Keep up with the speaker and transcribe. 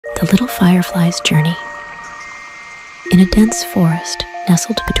The little firefly's journey. In a dense forest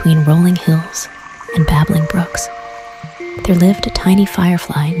nestled between rolling hills and babbling brooks, there lived a tiny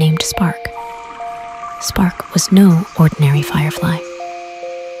firefly named Spark. Spark was no ordinary firefly.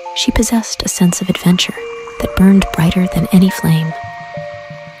 She possessed a sense of adventure that burned brighter than any flame.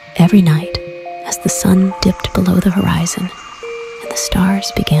 Every night, as the sun dipped below the horizon and the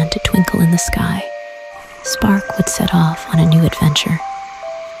stars began to twinkle in the sky, Spark would set off on a new adventure,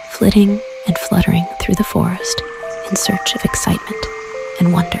 flitting and fluttering through the forest in search of excitement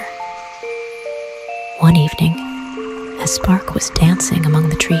and wonder. One evening, as Spark was dancing among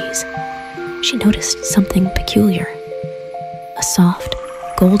the trees, she noticed something peculiar. A soft,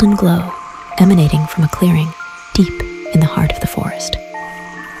 golden glow emanating from a clearing deep in the heart of the forest.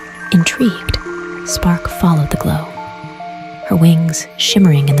 Intrigued, Spark followed the glow, her wings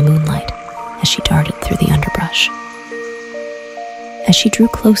shimmering in the moonlight as she darted through the underbrush. As she drew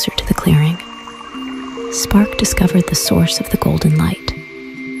closer to the clearing, Spark discovered the source of the golden light,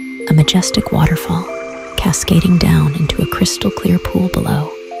 a majestic waterfall cascading down into a crystal-clear pool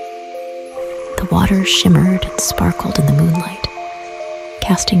below. The water shimmered and sparkled in the moonlight,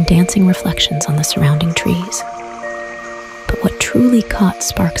 casting dancing reflections on the surrounding trees. But what truly caught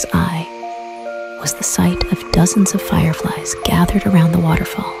Spark's eye was the sight of dozens of fireflies gathered around the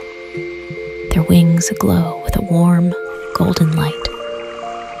waterfall, their wings aglow with a warm, golden light.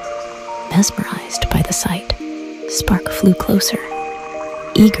 Mesmerized by the sight, Spark flew closer,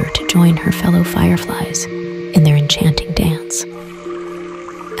 eager to join her fellow fireflies in their enchanting dance.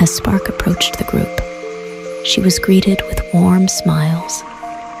 As Spark approached the group, she was greeted with warm smiles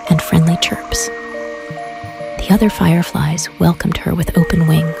and friendly chirps. The other fireflies welcomed her with open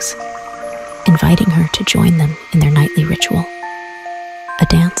wings, inviting her to join them in their nightly ritual, a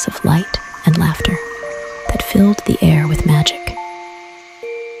dance of light and laughter that filled the air with magic.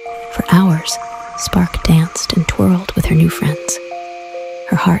 For hours, Spark danced and twirled with her new friends,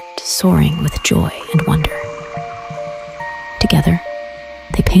 her heart soaring with joy and wonder. Together,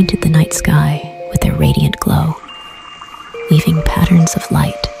 they painted the night sky with their radiant glow, weaving patterns of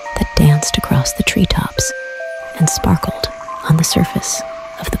light that danced across the treetops and sparkled on the surface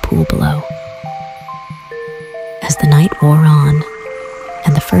of the pool below. As the night wore on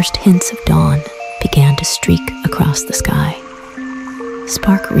and the first hints of dawn began to streak across the sky,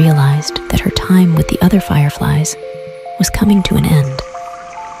 Spark realized that her time with the other fireflies was coming to an end.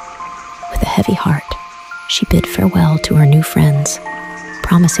 With a heavy heart, she bid farewell to her new friends,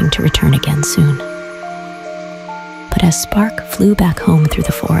 promising to return again soon. But as Spark flew back home through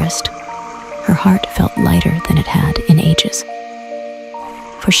the forest, her heart felt lighter than it had in ages.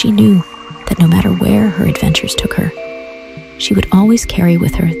 For she knew that no matter where her adventures took her, she would always carry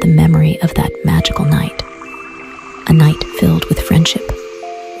with her the memory of that magical night, a night filled with friendship,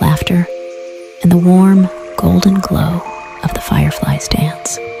 laughter, and the warm, golden glow of the fireflies'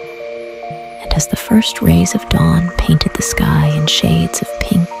 dance. And as the first rays of dawn painted the sky in shades of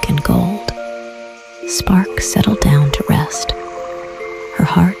pink and gold, Spark settled down to rest, her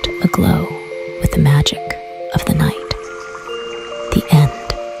heart aglow with the magic of the night. The end.